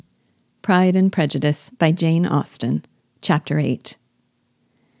Pride and Prejudice by Jane Austen, Chapter 8.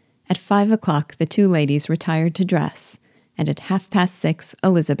 At 5 o'clock the two ladies retired to dress, and at 6:30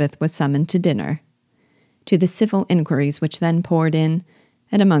 Elizabeth was summoned to dinner. To the civil inquiries which then poured in,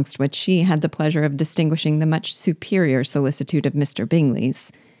 and amongst which she had the pleasure of distinguishing the much superior solicitude of Mr.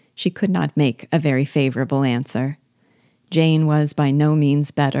 Bingley's, she could not make a very favourable answer. Jane was by no means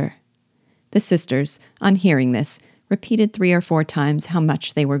better. The sisters, on hearing this, repeated 3 or 4 times how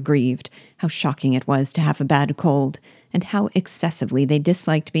much they were grieved, how shocking it was to have a bad cold, and how excessively they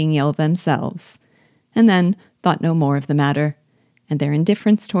disliked being ill themselves, and then thought no more of the matter, and their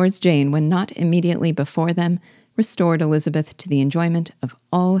indifference towards Jane when not immediately before them restored Elizabeth to the enjoyment of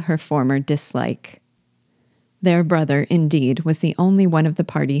all her former dislike. Their brother, indeed, was the only one of the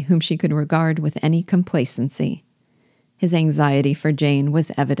party whom she could regard with any complacency. His anxiety for Jane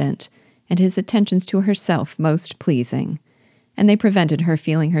was evident, and his attentions to herself most pleasing, and they prevented her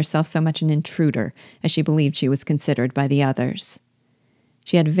feeling herself so much an intruder as she believed she was considered by the others.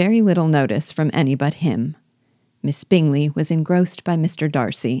 She had very little notice from any but him. Miss Bingley was engrossed by Mr.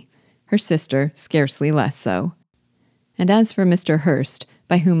 Darcy, her sister scarcely less so. And as for Mr. Hurst,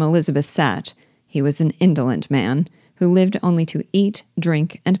 by whom Elizabeth sat, he was an indolent man, who lived only to eat,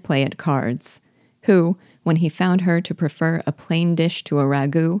 drink, and play at cards, who, when he found her to prefer a plain dish to a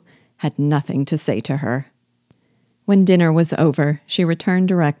ragout, had nothing to say to her. When dinner was over, she returned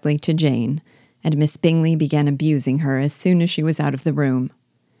directly to Jane, and Miss Bingley began abusing her as soon as she was out of the room.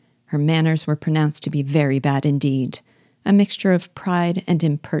 Her manners were pronounced to be very bad indeed, a mixture of pride and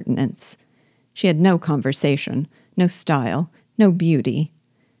impertinence. She had no conversation, no style, no beauty.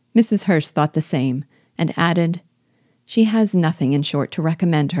 Mrs. Hurst thought the same, and added, "She has nothing, in short, to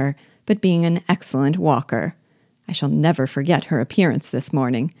recommend her, but being an excellent walker. I shall never forget her appearance this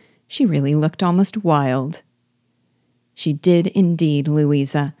morning. She really looked almost wild." "She did indeed,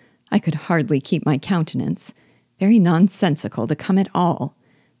 Louisa. I could hardly keep my countenance. Very nonsensical to come at all.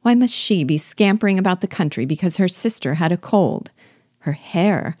 Why must she be scampering about the country because her sister had a cold? Her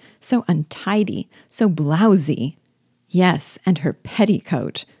hair, so untidy, so blousy. Yes, and her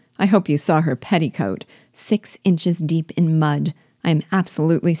petticoat. I hope you saw her petticoat, 6 inches deep in mud, I am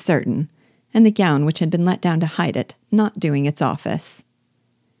absolutely certain, and the gown which had been let down to hide it, not doing its office."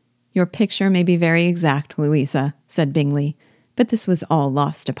 "Your picture may be very exact, Louisa," said Bingley, "but this was all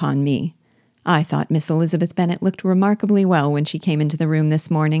lost upon me. I thought Miss Elizabeth Bennet looked remarkably well when she came into the room this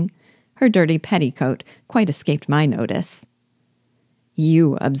morning. Her dirty petticoat quite escaped my notice."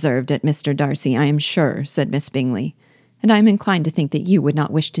 "You observed it, Mr. Darcy, I am sure," said Miss Bingley, "and I am inclined to think that you would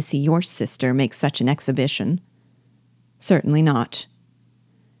not wish to see your sister make such an exhibition." "Certainly not."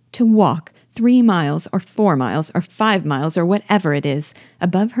 "To walk 3 miles or 4 miles or 5 miles or whatever it is,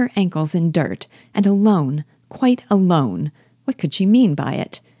 above her ankles in dirt, and alone, quite alone. What could she mean by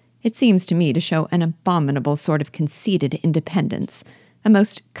it? It seems to me to show an abominable sort of conceited independence, a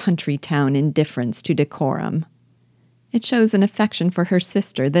most country-town indifference to decorum." "It shows an affection for her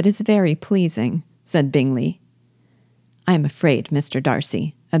sister that is very pleasing," said Bingley. "I am afraid, Mr.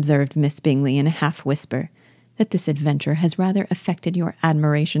 Darcy," observed Miss Bingley in a half-whisper, "that this adventure has rather affected your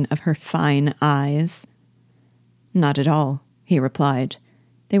admiration of her fine eyes." "Not at all," he replied.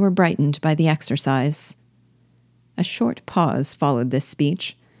 "They were brightened by the exercise." A short pause followed this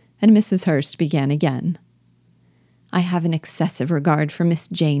speech, and Mrs. Hurst began again. "I have an excessive regard for Miss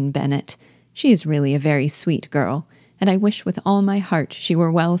Jane Bennet. She is really a very sweet girl, and I wish with all my heart she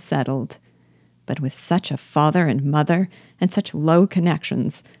were well settled. But with such a father and mother, and such low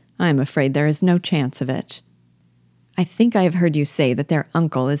connections, I am afraid there is no chance of it." "I think I have heard you say that their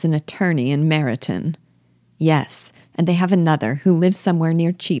uncle is an attorney in Meryton." "Yes, and they have another who lives somewhere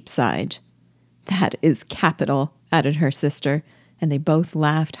near Cheapside." "That is capital," added her sister, and they both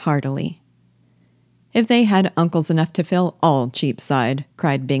laughed heartily. "If they had uncles enough to fill all Cheapside,"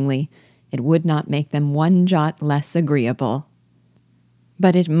 cried Bingley, "it would not make them one jot less agreeable."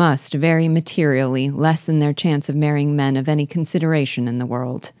 "But it must very materially lessen their chance of marrying men of any consideration in the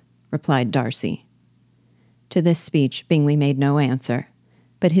world," replied Darcy. To this speech Bingley made no answer,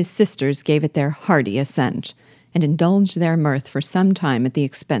 but his sisters gave it their hearty assent, and indulged their mirth for some time at the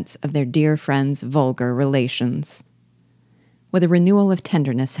expense of their dear friend's vulgar relations. With a renewal of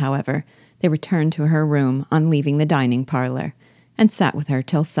tenderness, however, they returned to her room on leaving the dining-parlour, and sat with her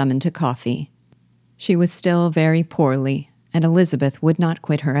till summoned to coffee. She was still very poorly, and Elizabeth would not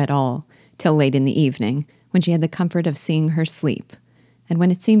quit her at all, till late in the evening, when she had the comfort of seeing her sleep, and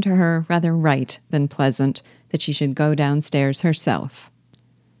when it seemed to her rather right than pleasant that she should go downstairs herself.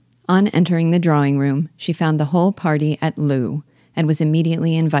 On entering the drawing-room, she found the whole party at loo, and was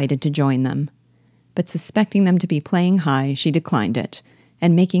immediately invited to join them. But suspecting them to be playing high, she declined it,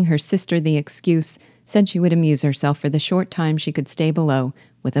 and making her sister the excuse, said she would amuse herself for the short time she could stay below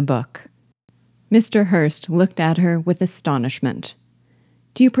with a book. Mr. Hurst looked at her with astonishment.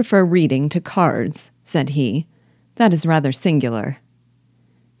 "Do you prefer reading to cards?" said he. "That is rather singular."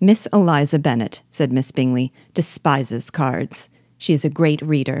 "Miss Eliza Bennet," said Miss Bingley, "despises cards. She is a great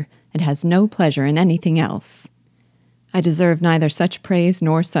reader, and has no pleasure in anything else." "I deserve neither such praise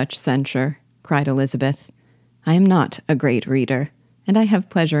nor such censure," cried Elizabeth. "I am not a great reader, and I have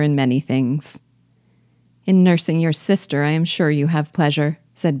pleasure in many things." "In nursing your sister I am sure you have pleasure,"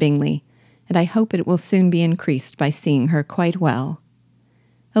 said Bingley, "and I hope it will soon be increased by seeing her quite well."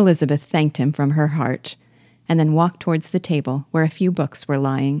 Elizabeth thanked him from her heart, and then walked towards the table where a few books were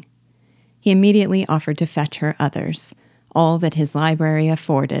lying. He immediately offered to fetch her others, all that his library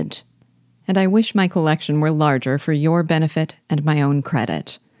afforded. "And I wish my collection were larger for your benefit and my own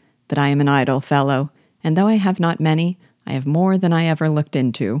credit. But I am an idle fellow, and though I have not many, I have more than I ever looked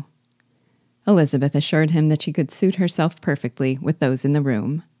into." Elizabeth assured him that she could suit herself perfectly with those in the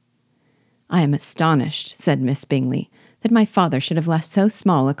room. "I am astonished," said Miss Bingley, "that my father should have left so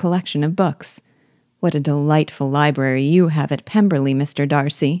small a collection of books. What a delightful library you have at Pemberley, Mr.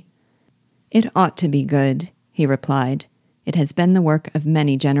 Darcy." "It ought to be good," he replied. "It has been the work of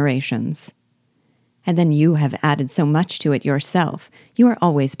many generations." "And then you have added so much to it yourself. You are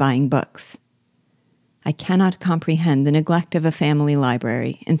always buying books." "I cannot comprehend the neglect of a family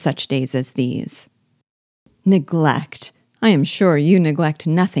library in such days as these." "Neglect! I am sure you neglect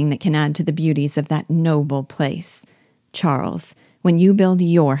nothing that can add to the beauties of that noble place. Charles, when you build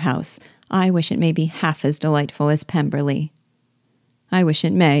your house, I wish it may be half as delightful as Pemberley." "I wish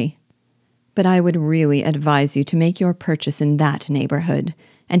it may. But I would really advise you to make your purchase in that neighborhood,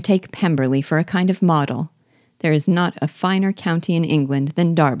 and take Pemberley for a kind of model. There is not a finer county in England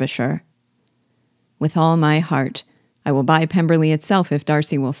than Derbyshire." "With all my heart. I will buy Pemberley itself if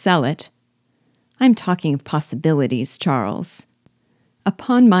Darcy will sell it." "I am talking of possibilities, Charles."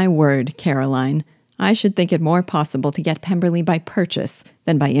 "Upon my word, Caroline, I should think it more possible to get Pemberley by purchase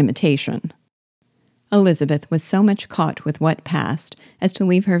than by imitation." Elizabeth was so much caught with what passed as to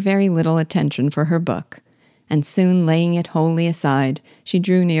leave her very little attention for her book, and soon laying it wholly aside, she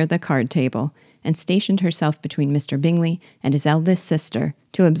drew near the card table and stationed herself between Mr. Bingley and his eldest sister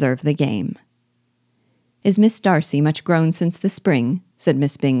to observe the game. "Is Miss Darcy much grown since the spring?" said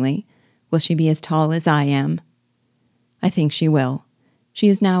Miss Bingley. "Will she be as tall as I am?" "I think she will. She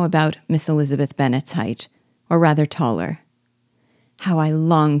is now about Miss Elizabeth Bennet's height, or rather taller." "How I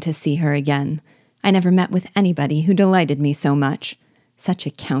long to see her again! I never met with anybody who delighted me so much. Such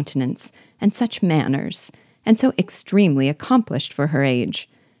a countenance, and such manners, and so extremely accomplished for her age.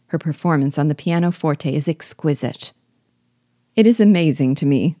 Her performance on the pianoforte is exquisite." "It is amazing to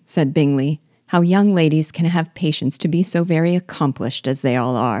me," said Bingley, "how young ladies can have patience to be so very accomplished as they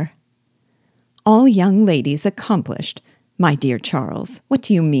all are." "All young ladies accomplished? My dear Charles, what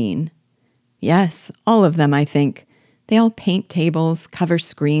do you mean?" "Yes, all of them, I think. They all paint tables, cover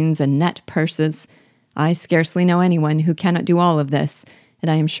screens, and net purses. I scarcely know anyone who cannot do all of this, and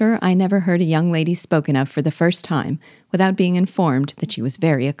I am sure I never heard a young lady spoken of for the first time without being informed that she was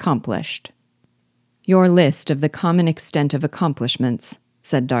very accomplished." "Your list of the common extent of accomplishments,"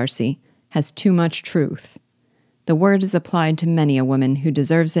 said Darcy, "has too much truth. The word is applied to many a woman who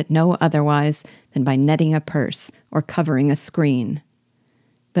deserves it no otherwise than by netting a purse or covering a screen.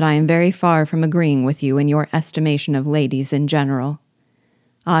 But I am very far from agreeing with you in your estimation of ladies in general.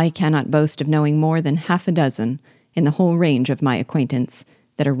 I cannot boast of knowing more than half a dozen, in the whole range of my acquaintance,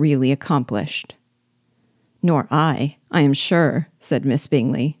 that are really accomplished." "Nor I am sure," said Miss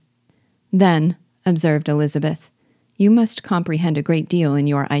Bingley. "Then," observed Elizabeth, "you must comprehend a great deal in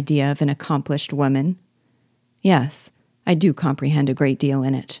your idea of an accomplished woman." "Yes, I do comprehend a great deal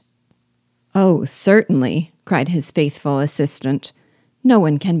in it." "Oh, certainly," cried his faithful assistant. "No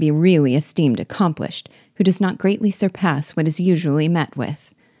one can be really esteemed accomplished who does not greatly surpass what is usually met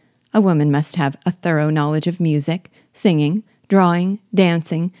with. A woman must have a thorough knowledge of music, singing, drawing,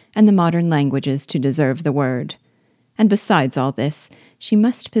 dancing, and the modern languages to deserve the word. And besides all this, she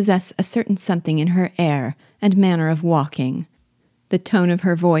must possess a certain something in her air and manner of walking, the tone of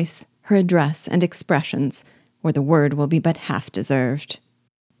her voice, her address and expressions, or the word will be but half deserved."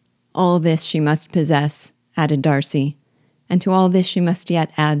 "All this she must possess," added Darcy, "and to all this she must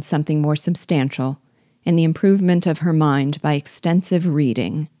yet add something more substantial, in the improvement of her mind by extensive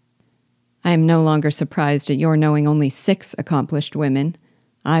reading. I am no longer surprised at your knowing only 6 accomplished women.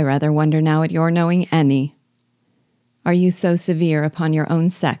 I rather wonder now at your knowing any." "Are you so severe upon your own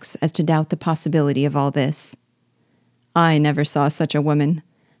sex as to doubt the possibility of all this?" "I never saw such a woman.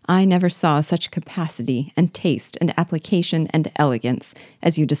 I never saw such capacity and taste and application and elegance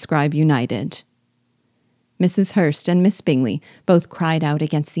as you describe united." Mrs. Hurst and Miss Bingley both cried out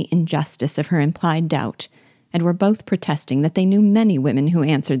against the injustice of her implied doubt, and were both protesting that they knew many women who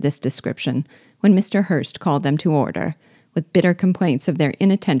answered this description, when Mr. Hurst called them to order, with bitter complaints of their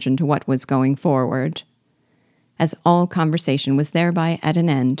inattention to what was going forward. As all conversation was thereby at an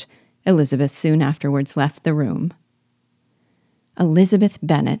end, Elizabeth soon afterwards left the room. "Elizabeth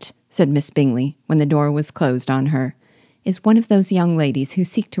Bennet," said Miss Bingley, when the door was closed on her, "is one of those young ladies who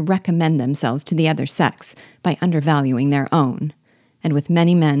seek to recommend themselves to the other sex by undervaluing their own, and with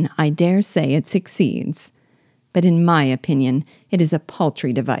many men I dare say it succeeds. But in my opinion it is a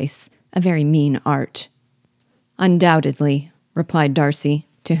paltry device, a very mean art." "Undoubtedly," replied Darcy,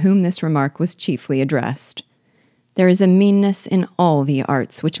 to whom this remark was chiefly addressed. "There is a meanness in all the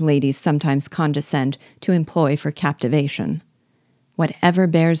arts which ladies sometimes condescend to employ for captivation. Whatever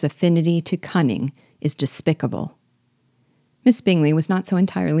bears affinity to cunning is despicable." Miss Bingley was not so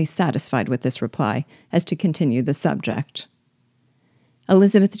entirely satisfied with this reply as to continue the subject.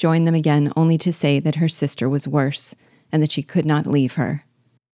 Elizabeth joined them again only to say that her sister was worse, and that she could not leave her.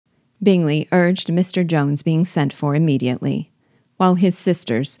 Bingley urged Mr. Jones being sent for immediately, while his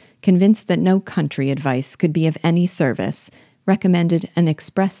sisters, convinced that no country advice could be of any service, recommended an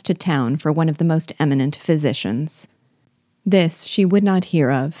express to town for one of the most eminent physicians. This she would not hear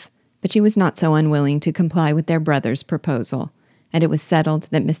of, but she was not so unwilling to comply with their brother's proposal, and it was settled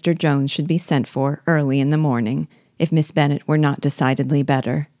that Mr. Jones should be sent for early in the morning, if Miss Bennet were not decidedly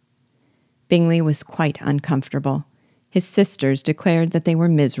better. Bingley was quite uncomfortable. His sisters declared that they were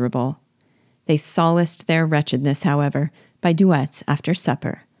miserable. They solaced their wretchedness, however, by duets after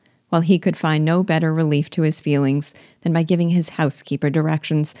supper, while he could find no better relief to his feelings than by giving his housekeeper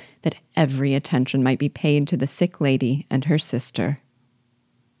directions that every attention might be paid to the sick lady and her sister.